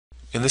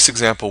In this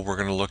example, we're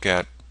going to look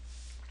at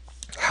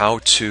how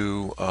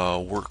to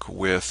work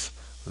with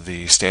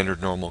the standard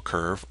normal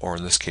curve, or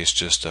in this case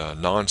just a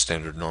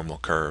non-standard normal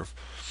curve,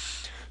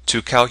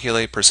 to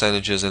calculate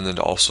percentages and then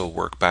to also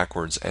work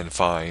backwards and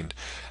find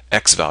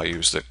x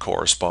values that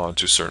correspond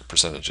to certain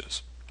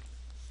percentages.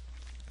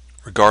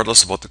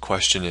 Regardless of what the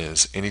question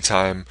is,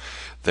 anytime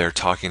they're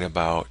talking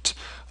about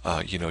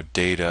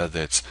data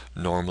that's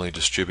normally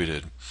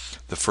distributed,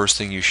 the first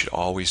thing you should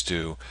always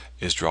do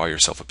is draw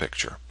yourself a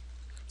picture.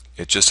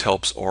 It just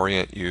helps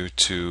orient you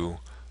to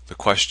the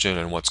question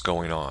and what's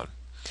going on.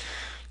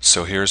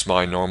 So here's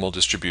my normal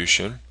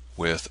distribution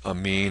with a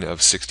mean of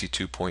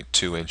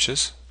 62.2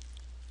 inches,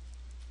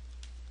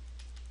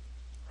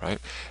 right?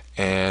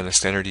 And a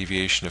standard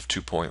deviation of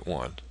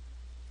 2.1.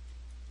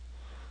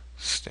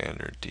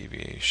 Standard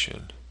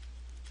deviation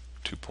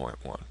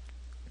 2.1.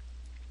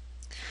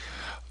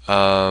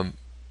 Now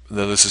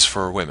this is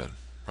for women,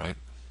 right?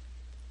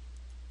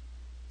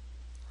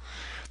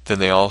 Then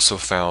they also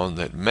found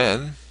that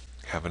men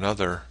have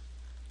another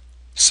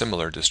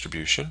similar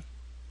distribution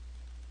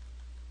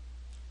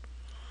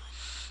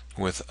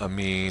with a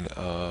mean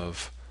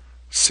of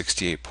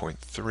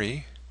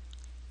 68.3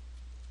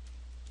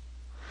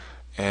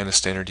 and a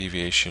standard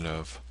deviation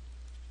of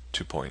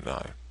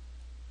 2.9.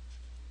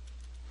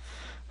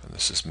 And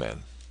this is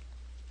men.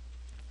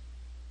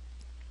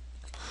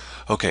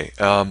 Okay,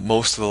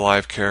 most of the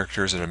live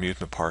characters in an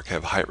amusement park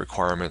have height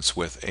requirements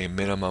with a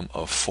minimum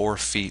of 4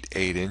 feet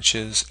 8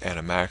 inches and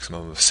a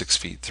maximum of 6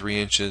 feet 3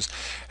 inches,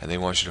 and they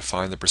want you to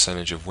find the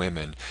percentage of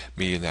women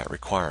meeting that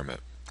requirement.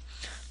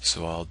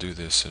 So I'll do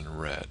this in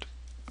red.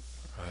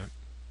 Right?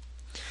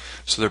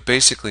 So they're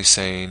basically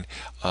saying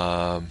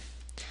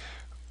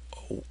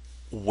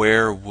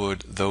where would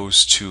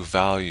those two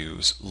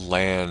values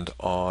land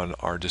on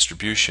our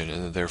distribution,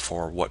 and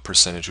therefore what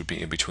percentage would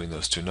be in between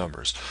those two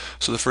numbers.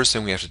 So the first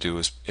thing we have to do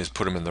is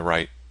put them in the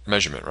right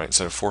measurement, right?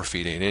 Instead of 4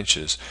 feet 8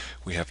 inches,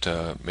 we have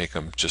to make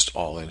them just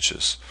all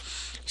inches.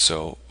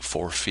 So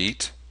 4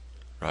 feet,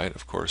 right,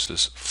 of course,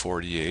 is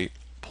 48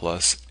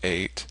 plus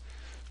 8,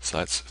 so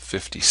that's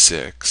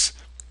 56.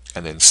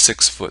 And then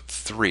 6 foot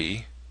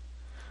 3,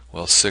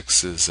 well,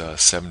 6 is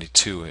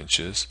 72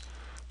 inches.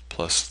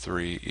 Plus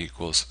 3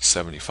 equals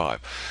 75.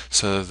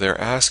 So they're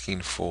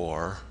asking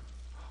for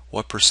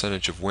what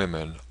percentage of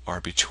women are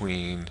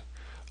between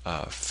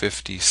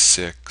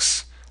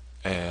 56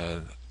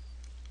 and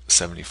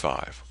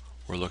 75.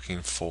 We're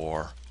looking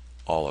for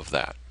all of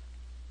that.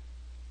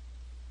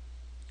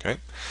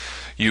 Okay.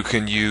 You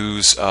can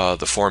use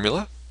the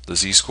formula, the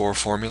z-score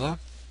formula.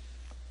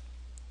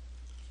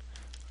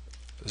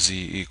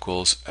 Z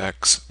equals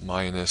x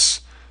minus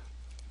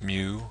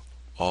mu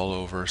all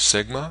over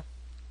sigma.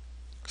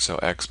 So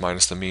x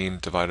minus the mean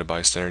divided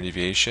by standard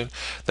deviation.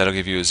 That'll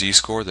give you a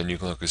z-score. Then you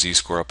can look a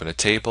z-score up in a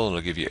table, and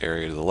it'll give you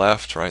area to the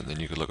left, right? And then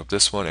you can look up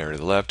this one, area to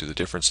the left, do the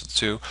difference of the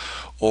two.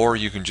 Or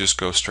you can just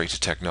go straight to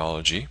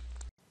technology.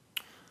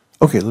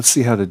 Okay, let's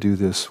see how to do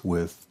this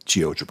with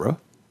GeoGebra,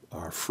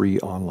 our free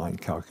online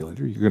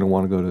calculator. You're going to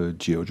want to go to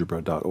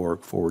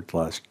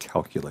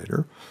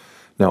geogebra.org/calculator.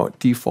 Now it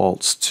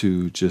defaults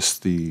to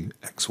just the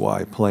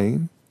XY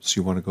plane, so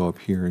you want to go up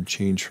here and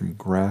change from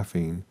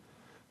graphing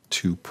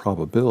to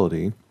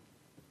probability,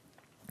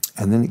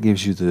 and then it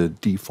gives you the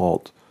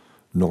default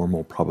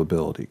normal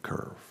probability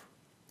curve.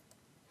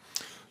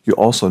 You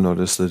also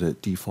notice that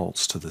it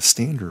defaults to the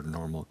standard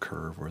normal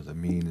curve where the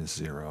mean is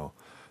 0,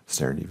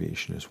 standard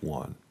deviation is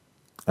 1.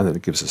 And then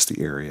it gives us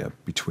the area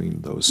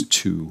between those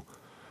two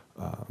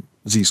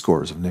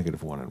z-scores of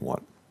 -1 and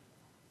 1.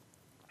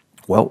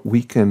 Well,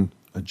 we can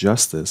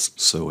adjust this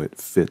so it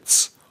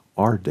fits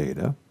our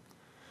data.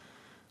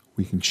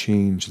 We can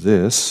change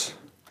this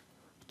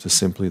to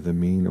simply the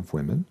mean of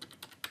women,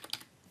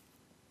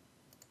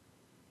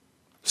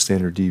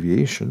 standard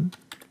deviation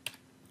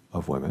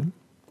of women,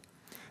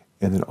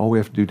 and then all we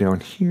have to do down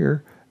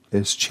here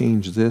is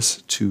change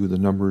this to the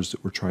numbers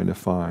that we're trying to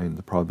find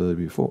the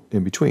probability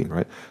in between,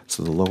 right?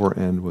 So the lower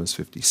end was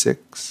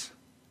 56,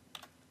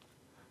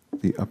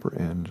 the upper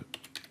end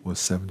was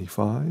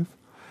 75,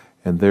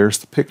 and there's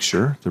the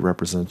picture that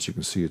represents, you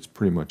can see it's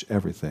pretty much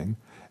everything,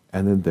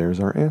 and then there's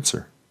our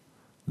answer.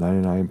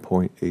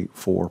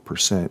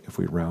 99.84% if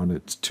we round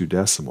it to 2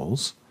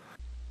 decimals.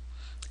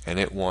 And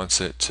it wants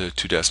it to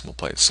 2 decimal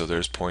places. So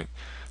there's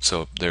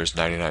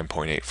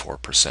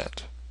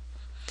 99.84%.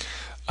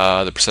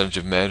 The percentage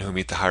of men who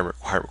meet the height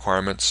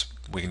requirements,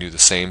 we can do the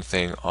same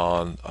thing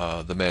on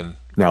the men.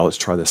 Now let's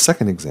try the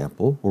second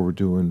example where we're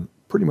doing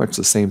pretty much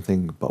the same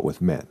thing but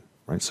with men,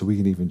 right? So we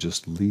can even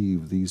just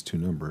leave these two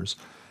numbers,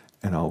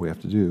 and all we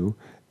have to do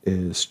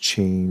is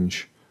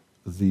change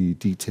the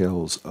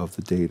details of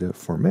the data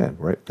for men,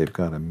 right? They've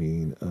got a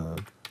mean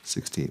of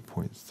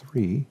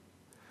 68.3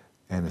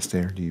 and a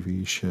standard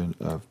deviation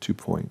of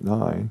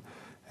 2.9,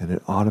 and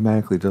it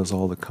automatically does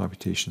all the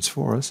computations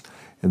for us,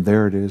 and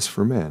there it is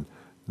for men,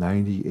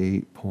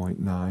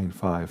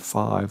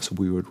 98.955, so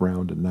we would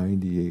round to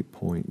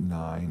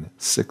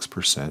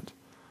 98.96%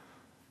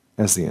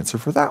 as the answer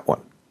for that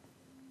one.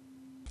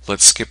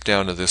 Let's skip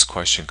down to this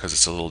question because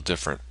it's a little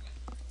different.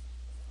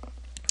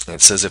 And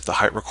it says if the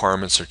height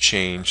requirements are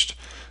changed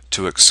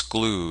to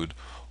exclude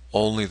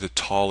only the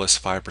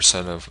tallest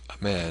 5% of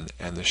men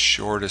and the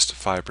shortest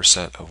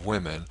 5% of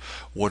women,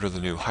 what are the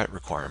new height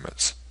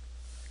requirements?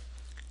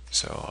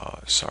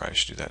 So, sorry, I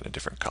should do that in a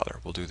different color.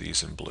 We'll do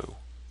these in blue.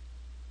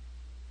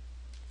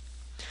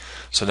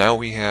 So now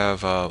we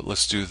have,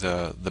 let's do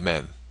the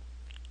men.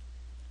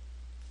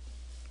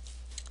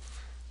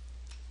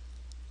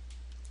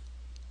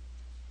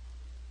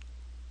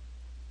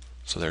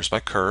 So there's my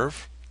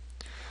curve.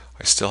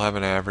 I still have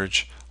an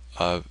average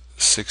of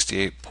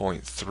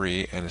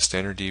 68.3 and a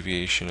standard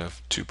deviation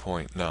of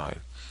 2.9.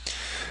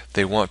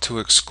 They want to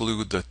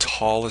exclude the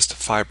tallest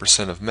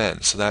 5% of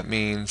men. So that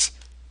means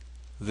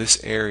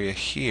this area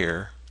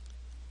here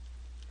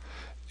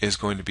is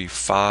going to be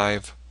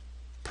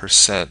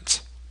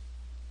 5%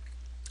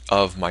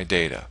 of my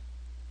data.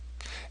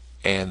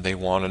 And they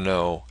want to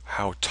know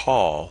how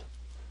tall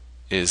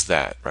is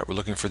that, right? We're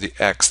looking for the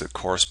X that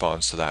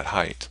corresponds to that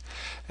height.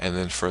 And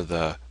then for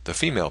the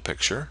female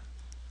picture,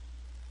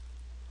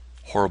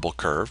 horrible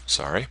curve,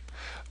 sorry,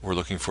 we're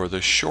looking for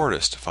the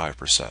shortest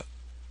 5%.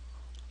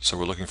 So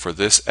we're looking for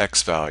this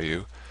X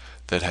value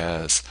that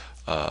has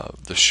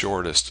the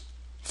shortest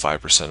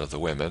 5% of the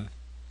women.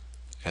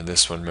 And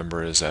this one,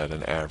 remember, is at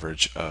an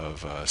average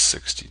of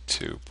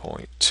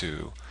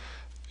 62.2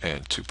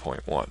 and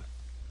 2.1.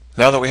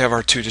 Now that we have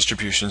our two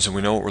distributions and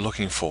we know what we're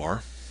looking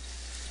for,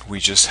 we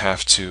just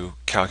have to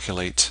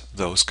calculate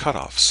those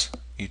cutoffs,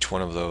 each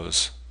one of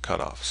those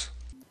cutoffs.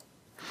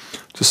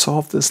 To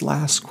solve this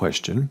last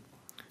question,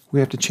 we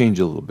have to change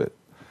a little bit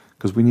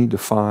because we need to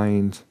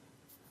find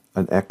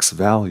an X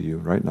value,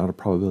 right? Not a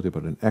probability,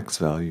 but an X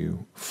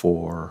value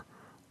for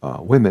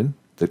women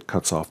that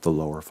cuts off the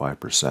lower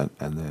 5%,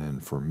 and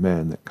then for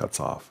men that cuts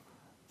off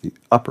the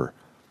upper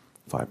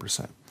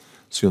 5%.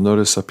 So you'll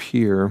notice up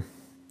here,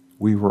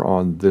 we were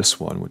on this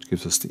one, which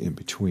gives us the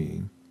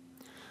in-between.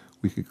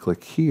 We could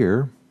click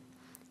here,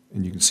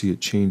 and you can see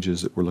it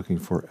changes that we're looking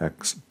for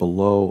X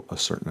below a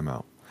certain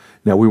amount.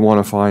 Now we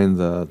want to find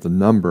the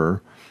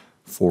number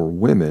for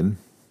women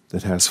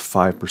that has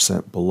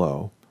 5%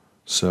 below.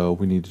 So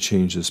we need to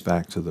change this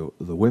back to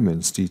the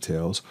women's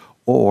details,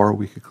 or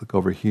we could click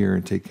over here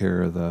and take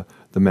care of the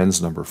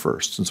men's number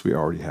first, since we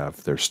already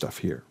have their stuff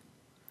here.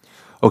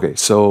 Okay,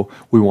 so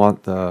we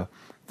want the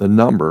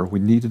number. We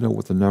need to know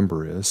what the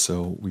number is,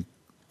 so we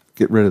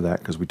get rid of that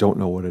because we don't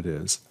know what it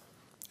is.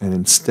 And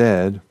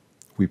instead,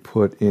 we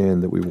put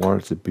in that we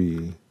want it to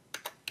be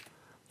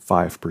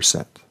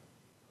 5%.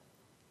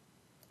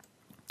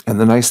 And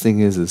the nice thing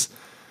is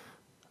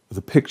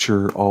the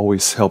picture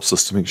always helps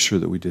us to make sure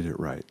that we did it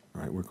right.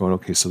 Right? We're going,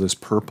 okay, so this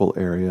purple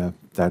area,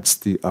 that's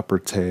the upper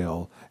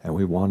tail, and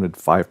we wanted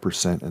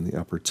 5% in the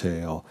upper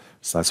tail,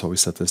 so that's why we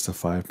set this to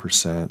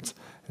 5%.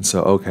 And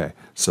so, okay,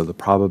 so the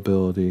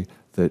probability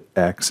that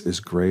X is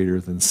greater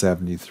than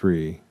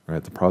 73,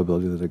 right? The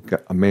probability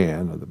that a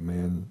man, or the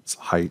man's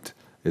height,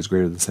 is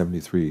greater than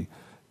 73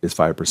 is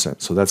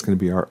 5%. So that's going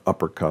to be our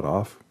upper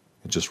cutoff,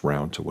 and just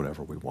round to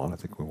whatever we want. I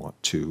think we want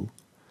 2.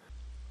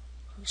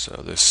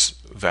 So this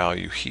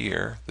value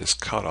here, this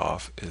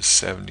cutoff, is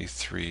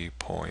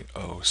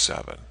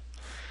 73.07,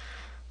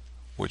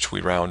 which we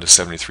round to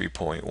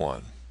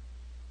 73.1.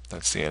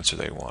 That's the answer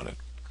they wanted.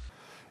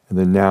 And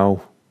then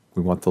now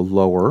we want the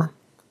lower,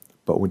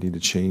 but we need to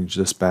change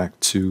this back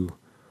to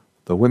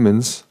the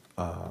women's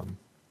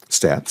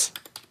stats,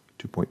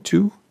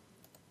 2.2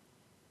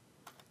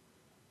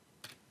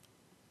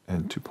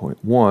 and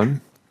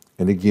 2.1.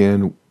 And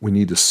again, we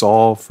need to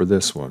solve for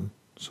this one.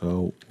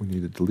 So we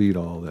need to delete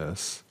all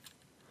this,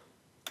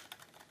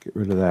 get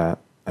rid of that,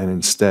 and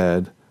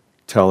instead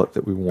tell it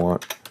that we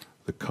want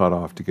the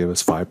cutoff to give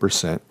us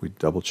 5%. We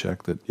double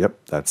check that, yep,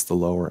 that's the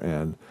lower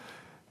end.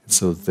 And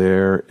so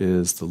there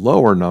is the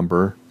lower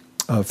number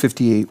of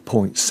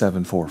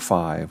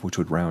 58.745, which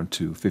would round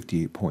to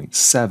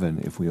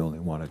 58.7 if we only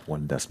wanted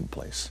one decimal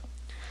place.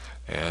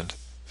 And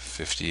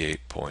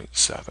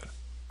 58.7.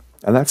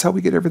 And that's how we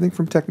get everything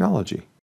from technology.